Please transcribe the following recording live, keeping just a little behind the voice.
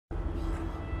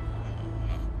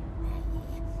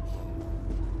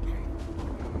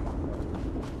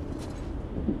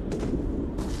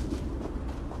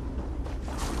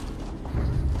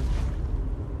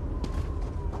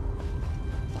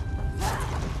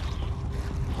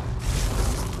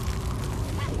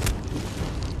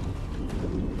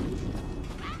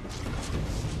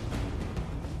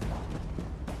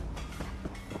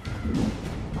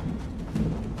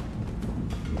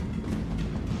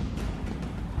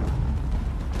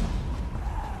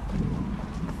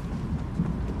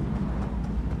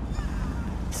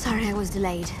was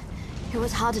delayed. It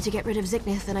was harder to get rid of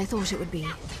Zignith than I thought it would be.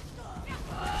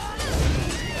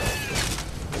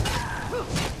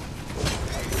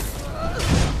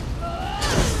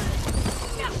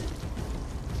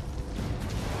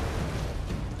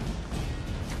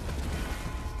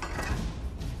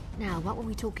 Now, what were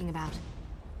we talking about?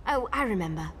 Oh, I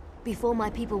remember. Before my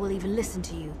people will even listen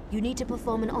to you, you need to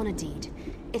perform an honor deed.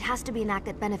 It has to be an act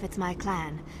that benefits my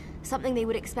clan. Something they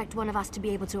would expect one of us to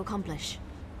be able to accomplish.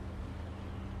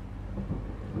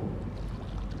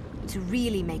 To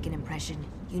really make an impression,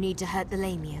 you need to hurt the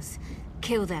Lamias,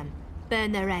 kill them,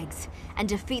 burn their eggs, and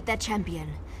defeat their champion.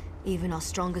 Even our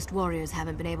strongest warriors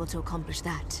haven't been able to accomplish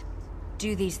that.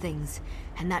 Do these things,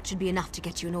 and that should be enough to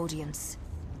get you an audience.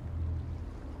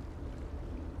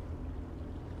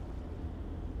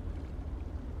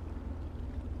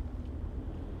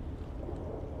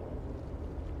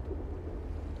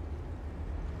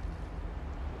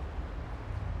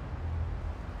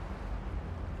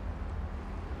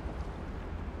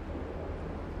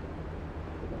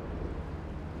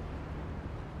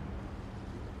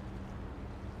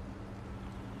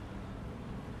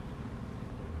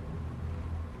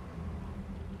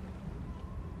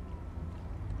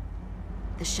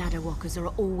 The Shadow Walkers are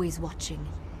always watching.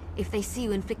 If they see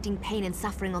you inflicting pain and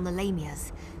suffering on the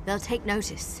Lamias, they'll take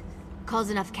notice. Cause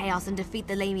enough chaos and defeat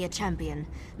the Lamia champion.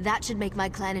 That should make my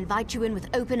clan invite you in with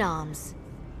open arms.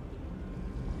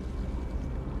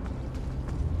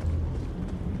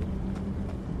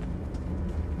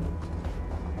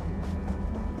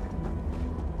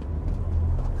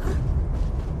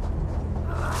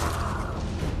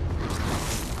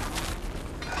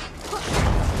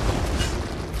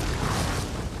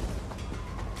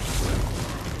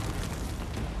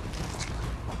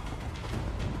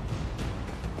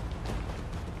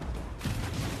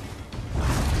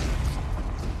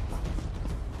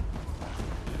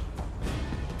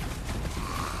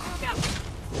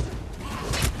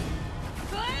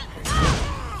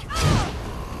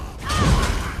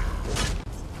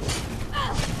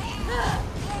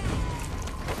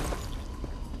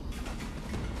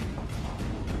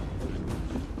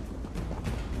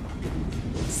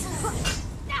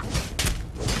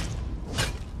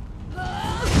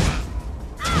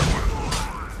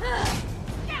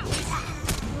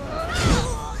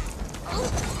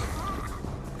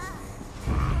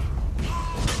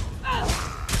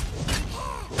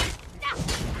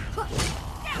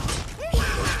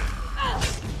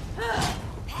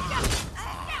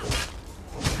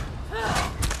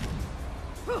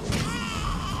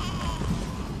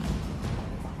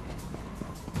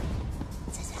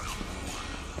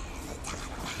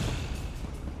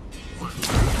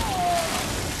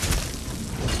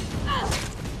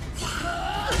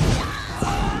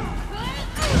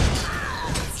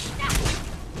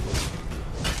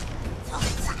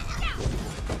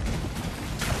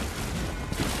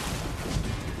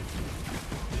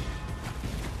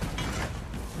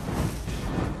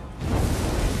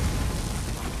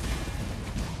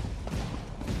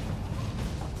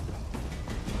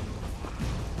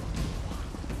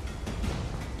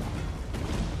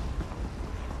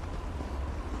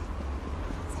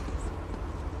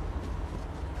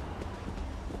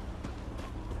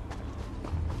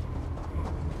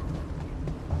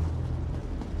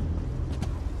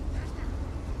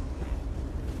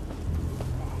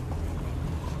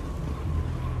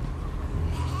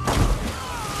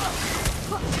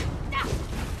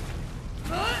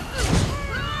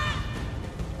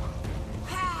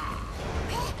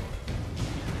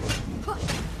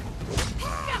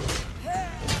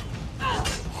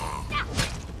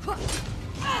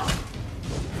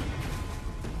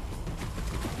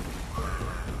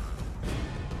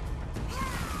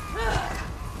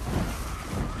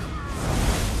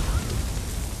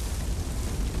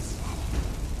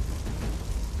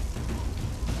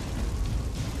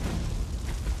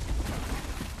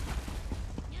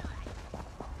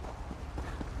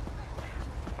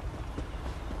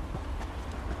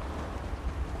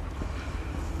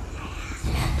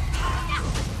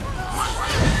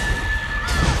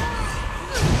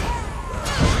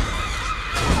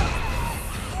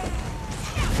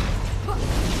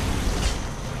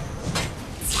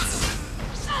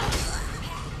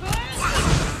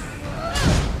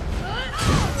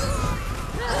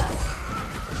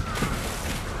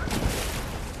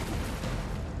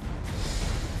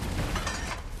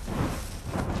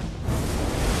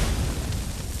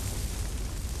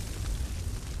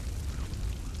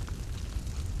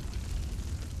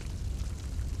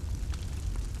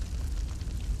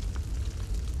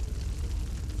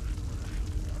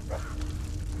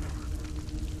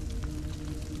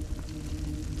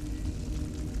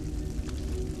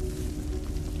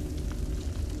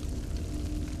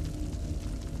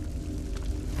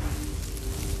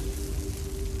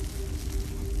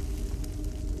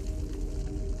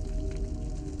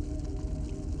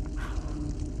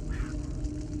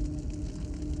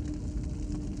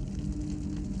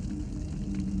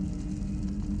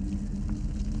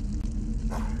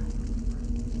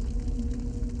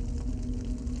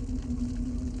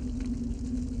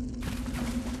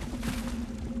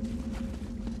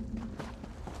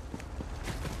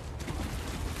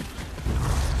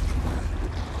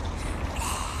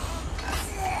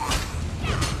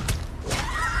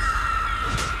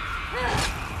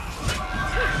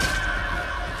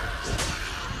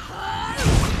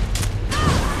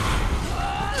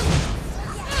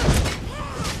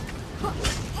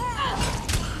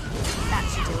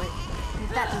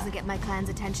 clan's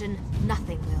attention,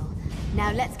 nothing will.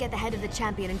 Now let's get the head of the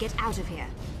champion and get out of here.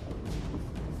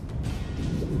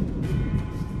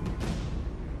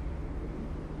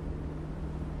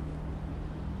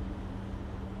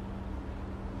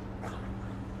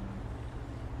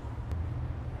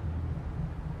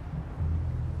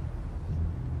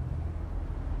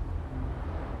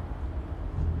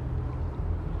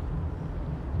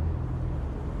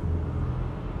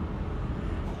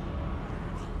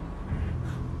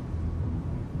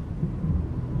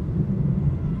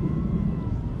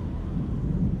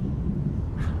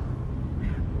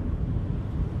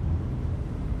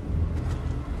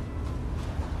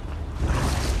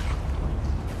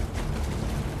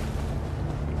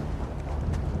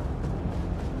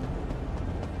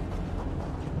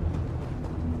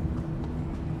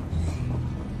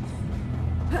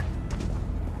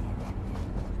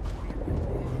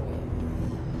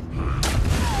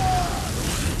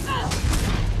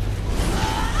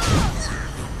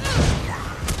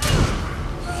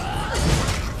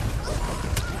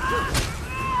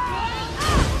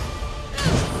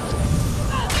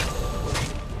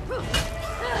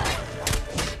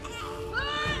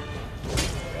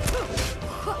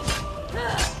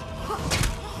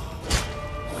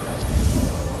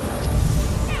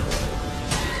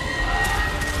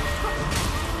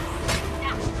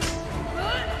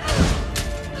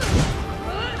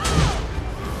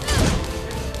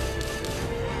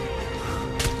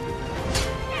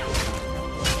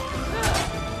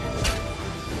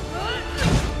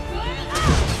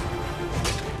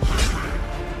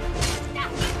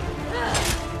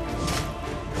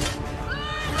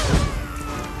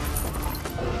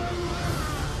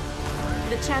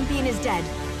 The champion is dead.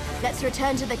 Let's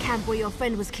return to the camp where your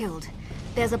friend was killed.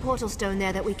 There's a portal stone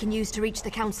there that we can use to reach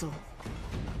the council.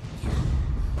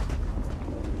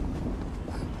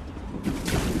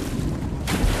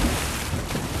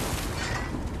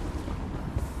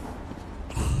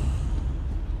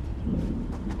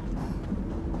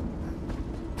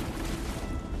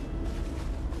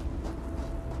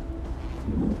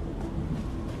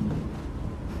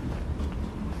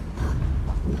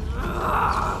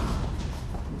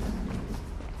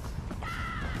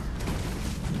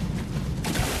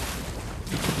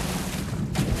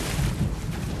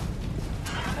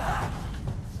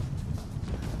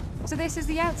 So this is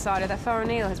the outsider that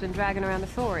O'Neill has been dragging around the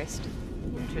forest.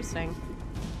 Interesting.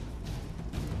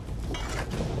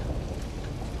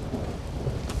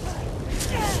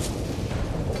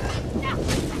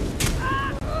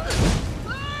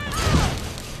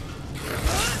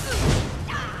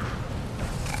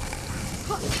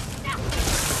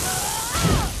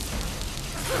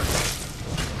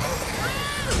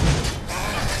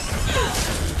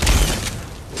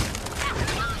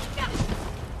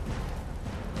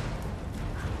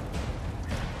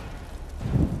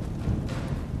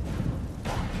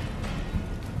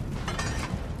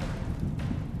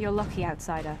 You're lucky,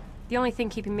 outsider. The only thing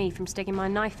keeping me from sticking my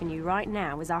knife in you right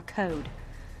now is our code.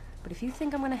 But if you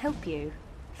think I'm going to help you,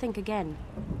 think again.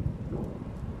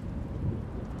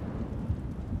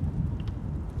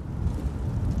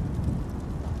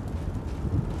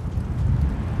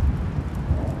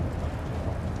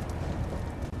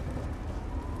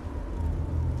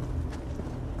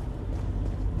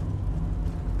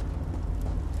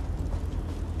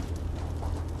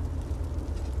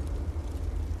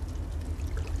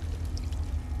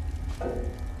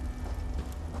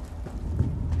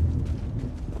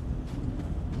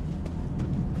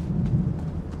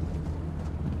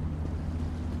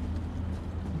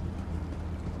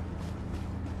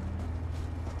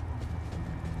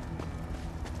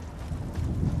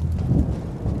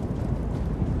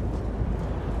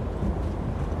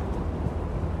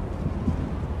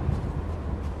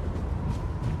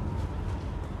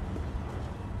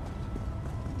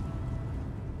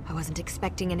 I wasn't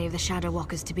expecting any of the Shadow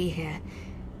Walkers to be here.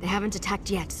 They haven't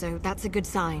attacked yet, so that's a good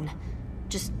sign.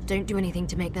 Just don't do anything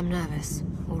to make them nervous,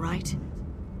 all right?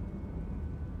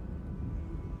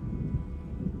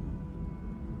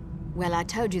 Well, I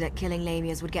told you that killing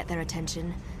Lamias would get their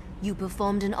attention. You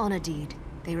performed an honor deed.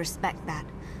 They respect that.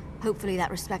 Hopefully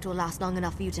that respect will last long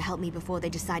enough for you to help me before they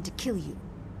decide to kill you.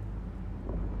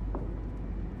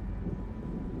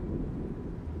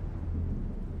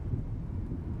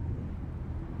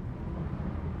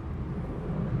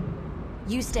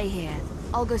 You stay here.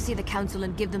 I'll go see the council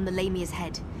and give them the Lamia's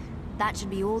head. That should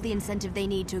be all the incentive they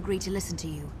need to agree to listen to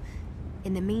you.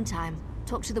 In the meantime,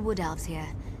 talk to the Wood Elves here.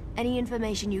 Any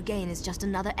information you gain is just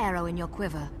another arrow in your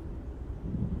quiver.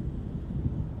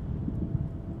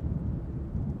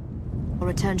 I'll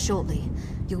return shortly.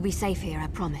 You'll be safe here, I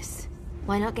promise.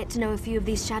 Why not get to know a few of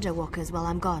these Shadow Walkers while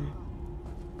I'm gone?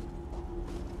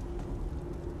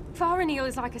 Faranil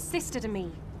is like a sister to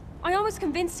me. I almost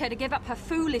convinced her to give up her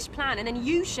foolish plan, and then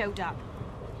you showed up.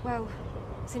 Well,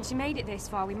 since she made it this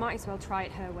far, we might as well try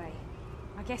it her way.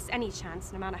 I guess any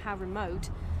chance, no matter how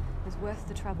remote, is worth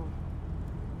the trouble.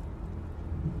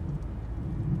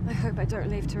 I hope I don't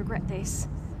live to regret this.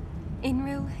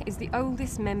 Inril is the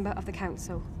oldest member of the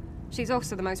council. She's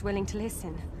also the most willing to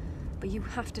listen. But you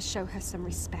have to show her some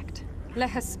respect.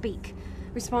 Let her speak.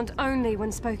 Respond only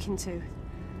when spoken to.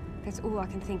 That's all I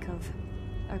can think of.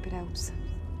 Hope it helps.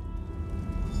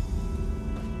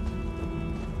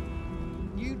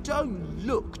 You don't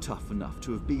look tough enough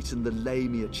to have beaten the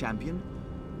Lamia champion,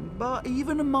 but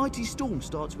even a mighty storm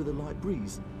starts with a light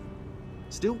breeze.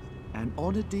 Still, an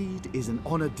honor deed is an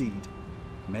honor deed.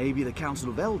 Maybe the Council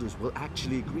of Elders will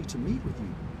actually agree to meet with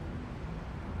you.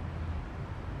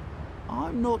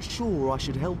 I'm not sure I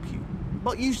should help you,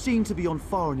 but you seem to be on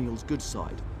Faranil's good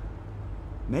side.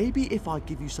 Maybe if I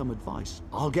give you some advice,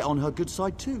 I'll get on her good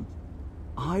side too.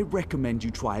 I recommend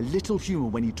you try a little humor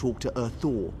when you talk to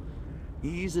Thor.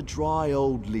 He's a dry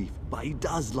old leaf, but he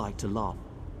does like to laugh.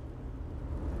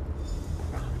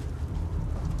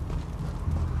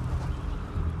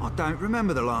 I don't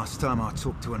remember the last time I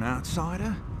talked to an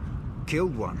outsider.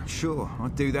 Killed one, sure, I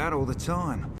do that all the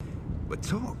time. But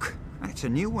talk, that's a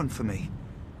new one for me.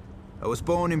 I was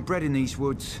born and bred in these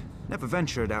woods, never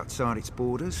ventured outside its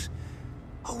borders.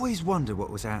 Always wondered what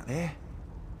was out there.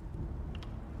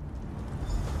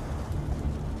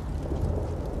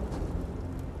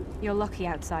 You're lucky,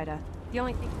 outsider. The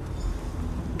only thing...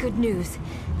 Good news.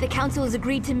 The Council has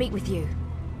agreed to meet with you.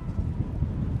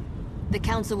 The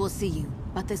Council will see you,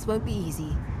 but this won't be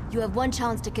easy. You have one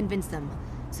chance to convince them,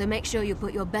 so make sure you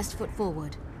put your best foot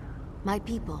forward. My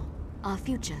people, our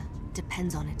future,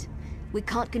 depends on it. We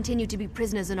can't continue to be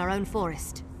prisoners in our own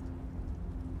forest.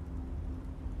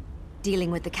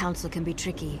 Dealing with the Council can be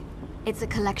tricky. It's a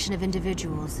collection of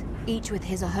individuals, each with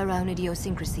his or her own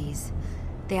idiosyncrasies.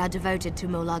 They are devoted to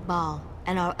Molag Bal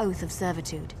and our oath of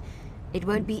servitude. It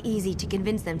won't be easy to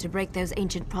convince them to break those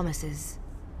ancient promises.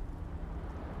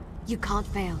 You can't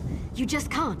fail. You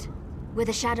just can't. Were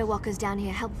the Shadow Walkers down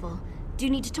here helpful? Do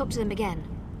you need to talk to them again?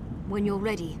 When you're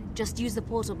ready, just use the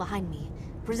portal behind me.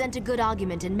 Present a good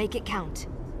argument and make it count.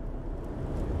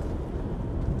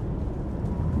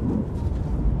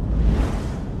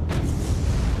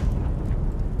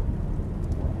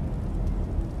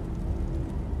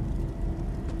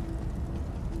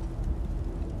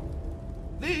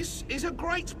 This is a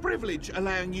great privilege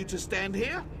allowing you to stand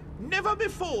here. Never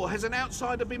before has an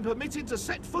outsider been permitted to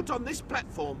set foot on this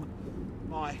platform.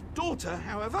 My daughter,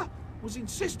 however, was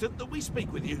insistent that we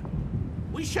speak with you.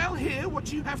 We shall hear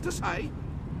what you have to say.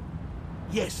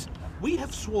 Yes, we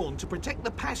have sworn to protect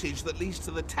the passage that leads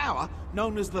to the tower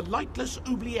known as the Lightless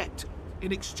Oubliette.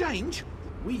 In exchange,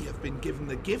 we have been given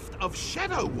the gift of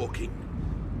shadow walking.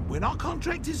 When our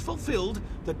contract is fulfilled,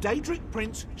 the Daedric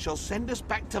Prince shall send us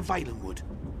back to Valenwood.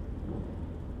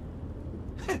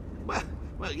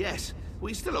 Well, yes,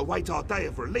 we still await our day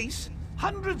of release.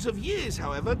 Hundreds of years,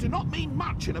 however, do not mean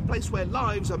much in a place where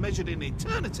lives are measured in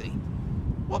eternity.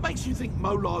 What makes you think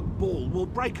Molag Bal will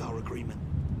break our agreement?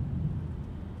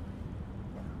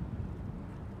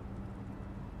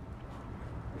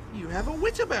 You have a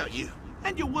wit about you,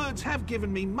 and your words have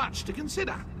given me much to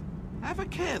consider. Have a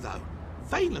care, though.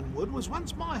 Valenwood was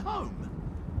once my home.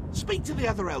 Speak to the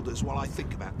other elders while I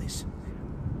think about this.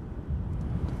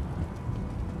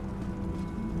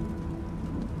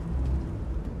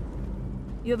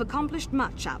 You have accomplished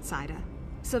much, outsider.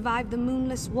 Survived the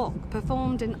moonless walk,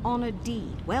 performed an honored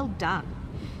deed. Well done.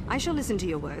 I shall listen to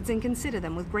your words and consider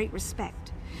them with great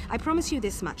respect. I promise you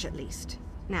this much at least.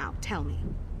 Now, tell me,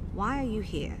 why are you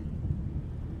here?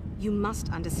 You must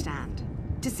understand.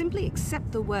 To simply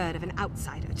accept the word of an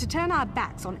outsider, to turn our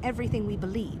backs on everything we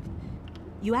believe.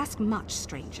 You ask much,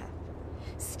 stranger.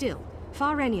 Still,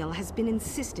 Faranil has been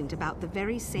insistent about the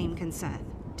very same concern.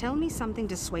 Tell me something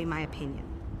to sway my opinion.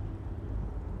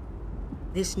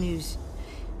 This news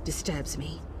disturbs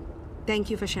me. Thank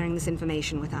you for sharing this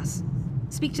information with us.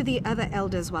 Speak to the other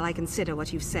elders while I consider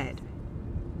what you've said.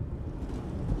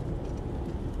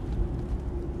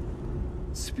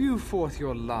 Spew forth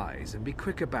your lies and be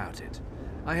quick about it.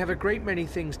 I have a great many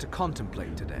things to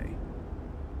contemplate today.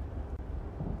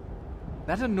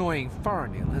 That annoying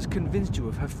Faranil has convinced you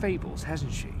of her fables,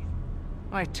 hasn't she?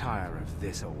 I tire of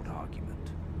this old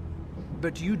argument.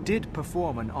 But you did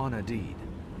perform an honor deed.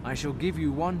 I shall give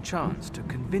you one chance to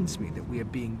convince me that we are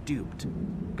being duped.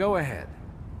 Go ahead.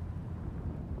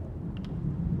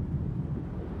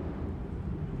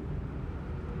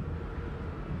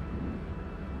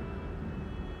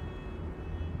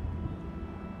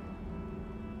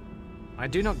 I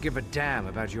do not give a damn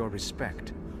about your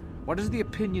respect. What does the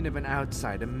opinion of an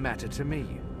outsider matter to me?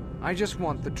 I just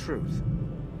want the truth.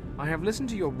 I have listened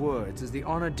to your words as the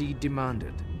honor deed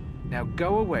demanded. Now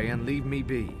go away and leave me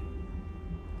be.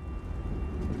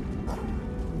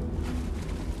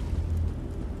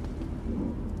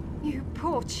 You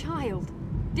poor child.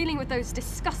 Dealing with those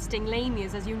disgusting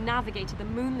lamias as you navigated the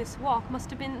moonless walk must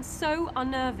have been so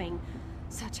unnerving.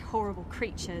 Such horrible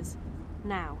creatures.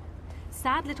 Now,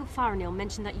 sad little Farinil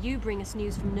mentioned that you bring us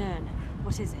news from Nirn.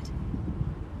 What is it?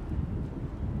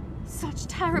 Such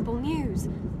terrible news.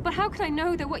 But how can I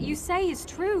know that what you say is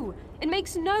true? It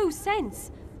makes no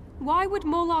sense. Why would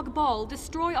Molag Bal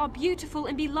destroy our beautiful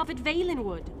and beloved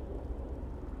Valenwood?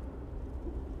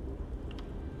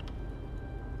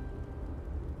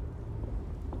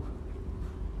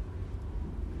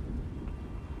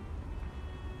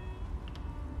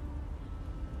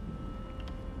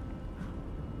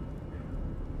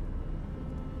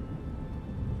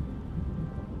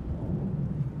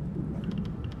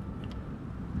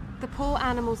 The poor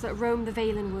animals that roam the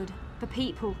Valenwood, the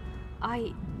people,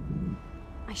 I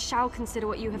shall consider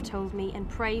what you have told me and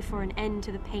pray for an end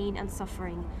to the pain and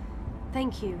suffering.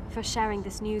 Thank you for sharing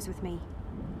this news with me.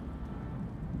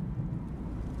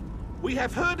 We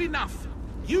have heard enough.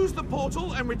 Use the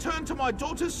portal and return to my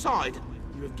daughter's side.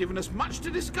 You have given us much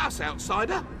to discuss,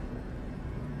 outsider.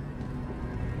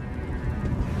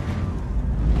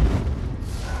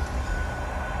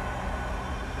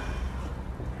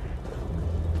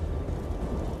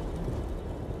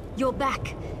 You're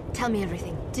back. Tell me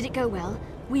everything. Did it go well?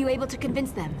 Were you able to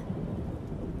convince them?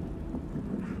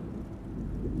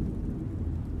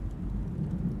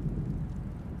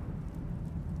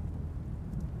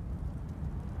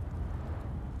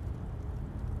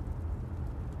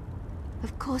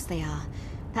 Of course they are.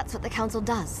 That's what the Council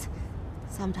does.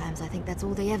 Sometimes I think that's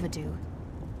all they ever do.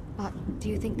 But do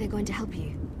you think they're going to help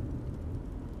you?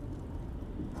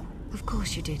 Of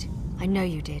course you did. I know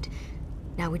you did.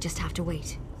 Now we just have to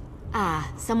wait.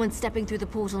 Ah, someone's stepping through the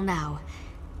portal now.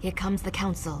 Here comes the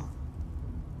Council.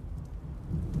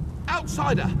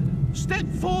 Outsider, step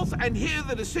forth and hear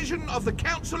the decision of the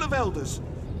Council of Elders.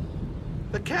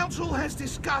 The Council has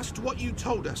discussed what you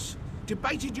told us,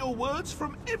 debated your words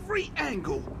from every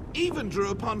angle, even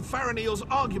drew upon Farinil's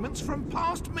arguments from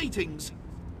past meetings.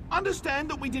 Understand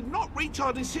that we did not reach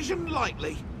our decision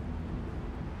lightly.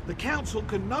 The Council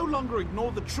can no longer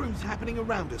ignore the truth happening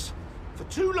around us. For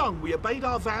too long we obeyed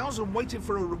our vows and waited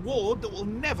for a reward that will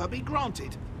never be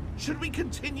granted. Should we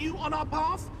continue on our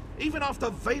path, even after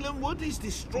Valenwood is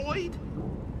destroyed?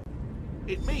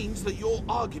 It means that your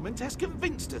argument has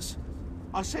convinced us.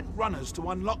 I sent runners to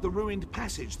unlock the ruined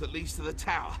passage that leads to the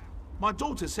tower. My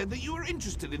daughter said that you are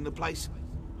interested in the place.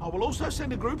 I will also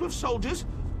send a group of soldiers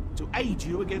to aid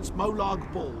you against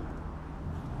Molag Bal.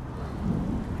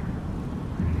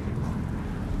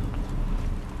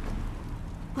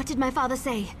 What did my father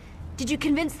say? Did you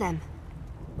convince them?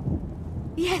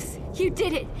 Yes, you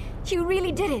did it! You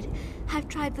really did it! I've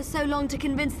tried for so long to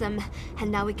convince them,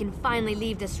 and now we can finally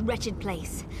leave this wretched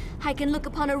place. I can look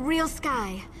upon a real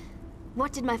sky.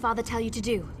 What did my father tell you to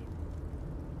do?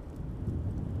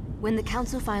 When the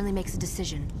Council finally makes a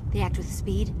decision, they act with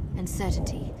speed and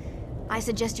certainty. I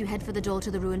suggest you head for the door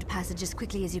to the ruined passage as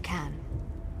quickly as you can.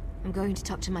 I'm going to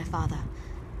talk to my father.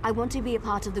 I want to be a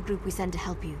part of the group we send to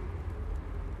help you.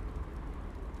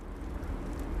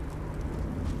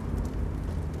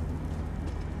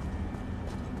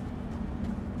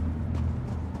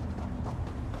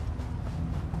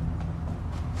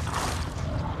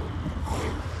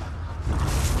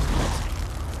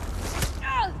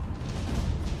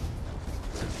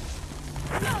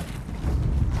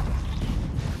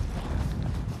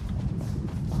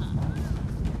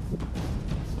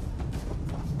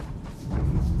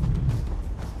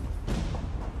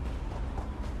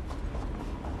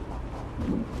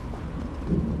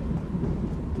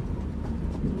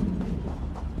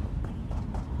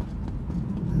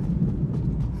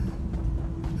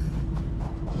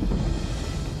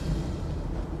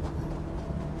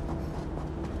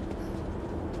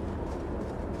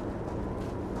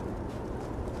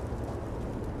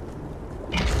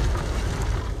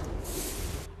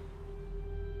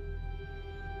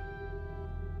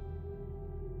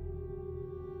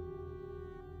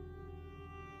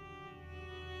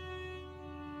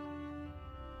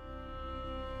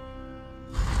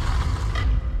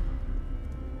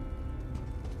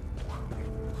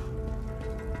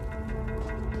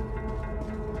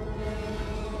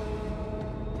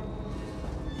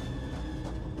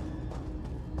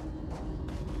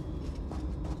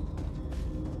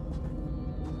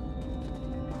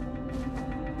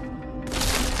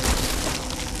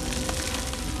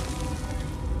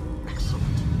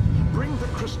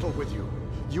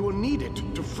 You will need it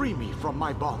to free me from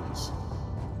my bonds.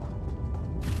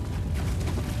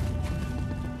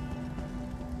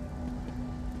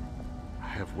 I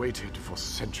have waited for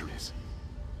centuries.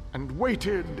 And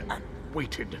waited and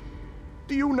waited.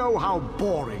 Do you know how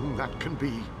boring that can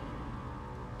be?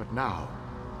 But now,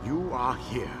 you are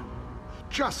here.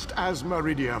 Just as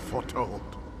Meridia foretold.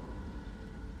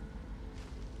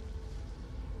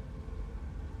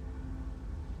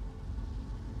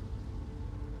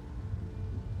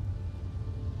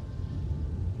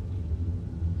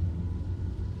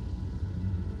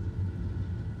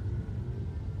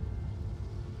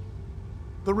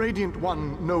 The Radiant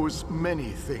One knows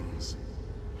many things.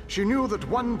 She knew that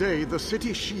one day the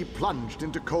city she plunged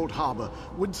into Cold Harbor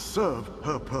would serve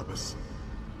her purpose.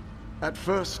 At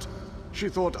first, she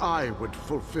thought I would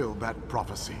fulfill that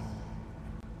prophecy.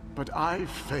 But I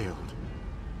failed.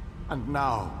 And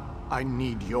now, I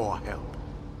need your help.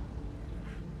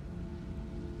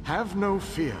 Have no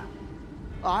fear.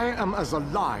 I am as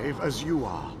alive as you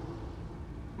are.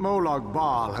 Molag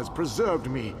Bal has preserved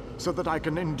me so that I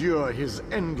can endure his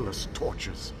endless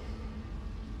tortures.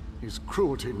 His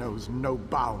cruelty knows no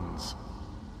bounds.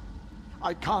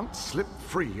 I can't slip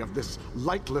free of this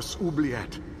lightless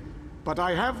oubliette, but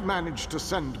I have managed to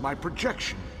send my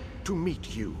projection to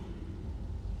meet you.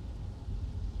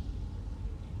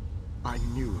 I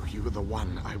knew you were the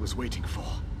one I was waiting for.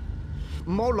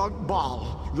 Molag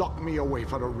Bal locked me away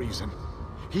for a reason.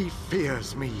 He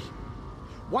fears me.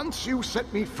 Once you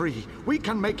set me free, we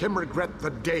can make him regret the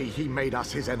day he made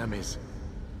us his enemies.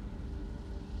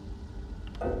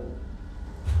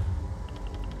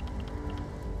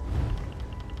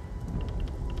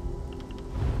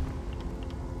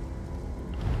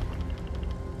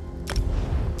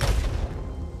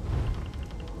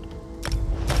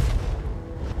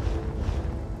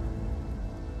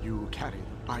 You carried.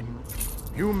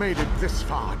 You made it this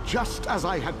far, just as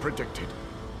I had predicted.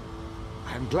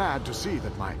 I am glad to see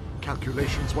that my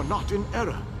calculations were not in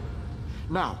error.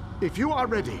 Now, if you are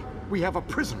ready, we have a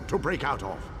prison to break out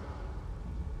of.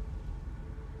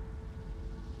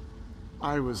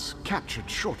 I was captured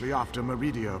shortly after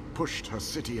Meridia pushed her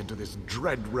city into this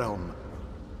dread realm.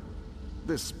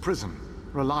 This prison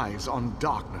relies on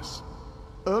darkness.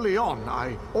 Early on,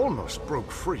 I almost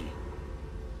broke free.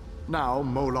 Now,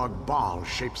 Molag Bal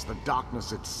shapes the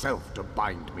darkness itself to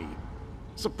bind me,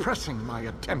 suppressing my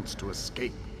attempts to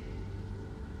escape.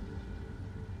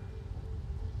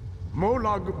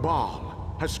 Molag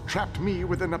Bal has trapped me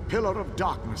within a pillar of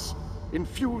darkness,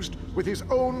 infused with his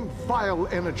own vile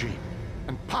energy,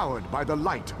 and powered by the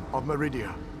light of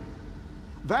Meridia.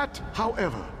 That,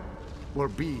 however, will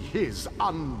be his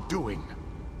undoing.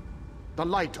 The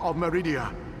light of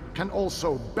Meridia can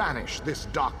also banish this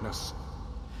darkness,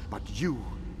 but you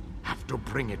have to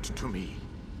bring it to me.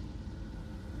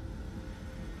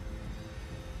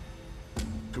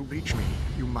 To reach me,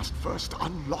 you must first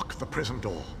unlock the prison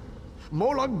door.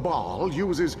 Molag Bal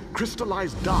uses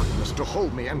crystallized darkness to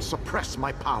hold me and suppress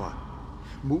my power.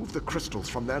 Move the crystals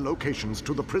from their locations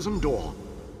to the prison door,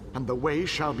 and the way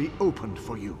shall be opened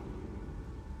for you.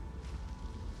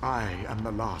 I am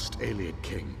the last Ayleid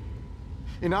king.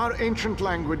 In our ancient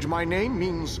language, my name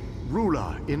means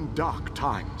ruler in dark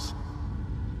times.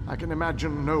 I can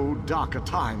imagine no darker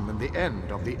time than the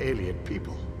end of the Ayleid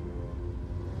people.